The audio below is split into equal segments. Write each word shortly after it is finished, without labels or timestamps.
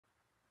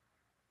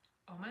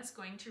Oma's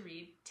going to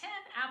read 10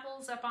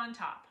 apples up on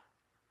top.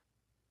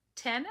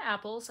 10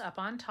 apples up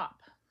on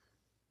top.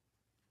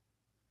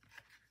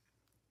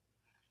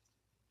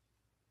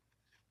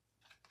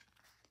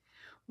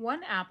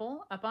 One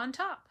apple up on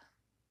top.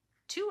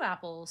 2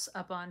 apples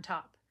up on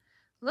top.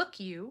 Look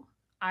you,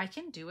 I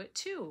can do it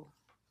too.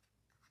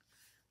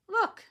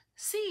 Look,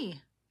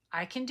 see,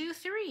 I can do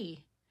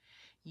 3.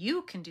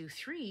 You can do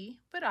 3,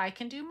 but I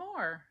can do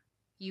more.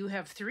 You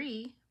have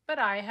 3, but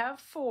I have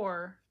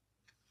 4.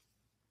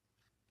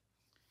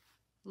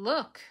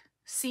 Look,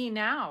 see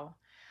now,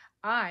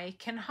 I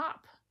can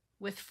hop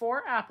with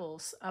 4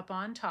 apples up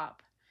on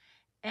top,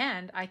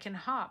 and I can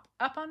hop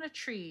up on a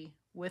tree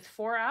with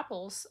 4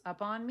 apples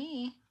up on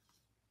me.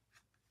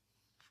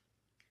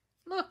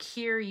 Look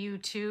here, you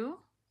two.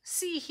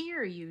 See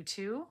here, you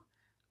two.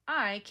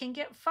 I can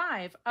get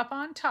 5 up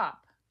on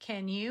top.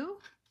 Can you?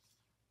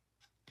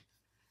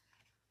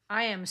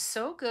 I am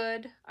so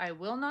good, I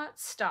will not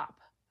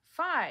stop.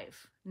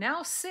 5,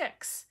 now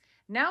 6,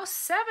 now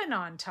 7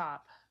 on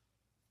top.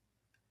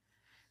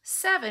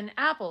 7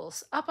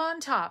 apples up on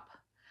top.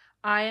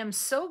 I am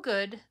so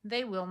good,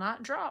 they will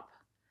not drop.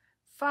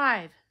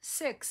 5,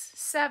 6,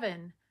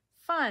 7,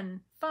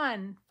 fun,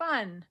 fun,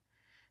 fun.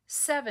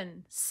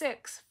 7,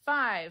 6,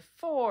 5,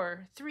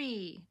 4,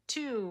 3,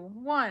 2,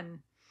 1.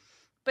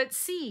 But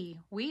see,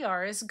 we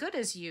are as good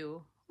as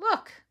you.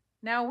 Look,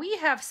 now we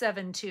have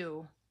 7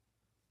 too.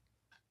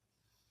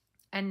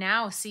 And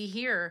now see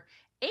here,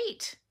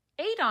 8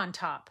 on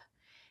top.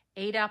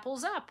 8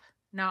 apples up,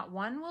 not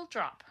one will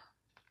drop.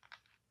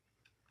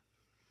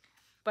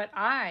 But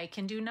I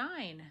can do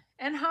 9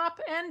 and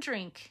hop and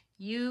drink.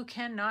 You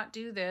cannot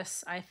do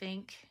this, I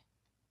think.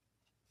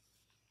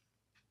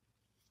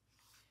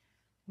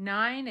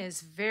 9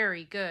 is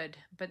very good,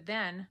 but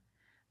then,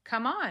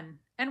 come on,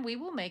 and we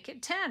will make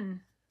it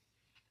 10.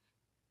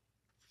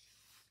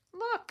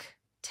 Look,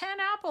 10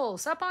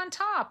 apples up on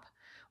top.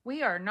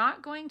 We are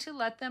not going to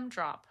let them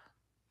drop.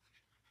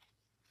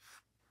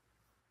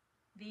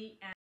 The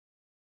end.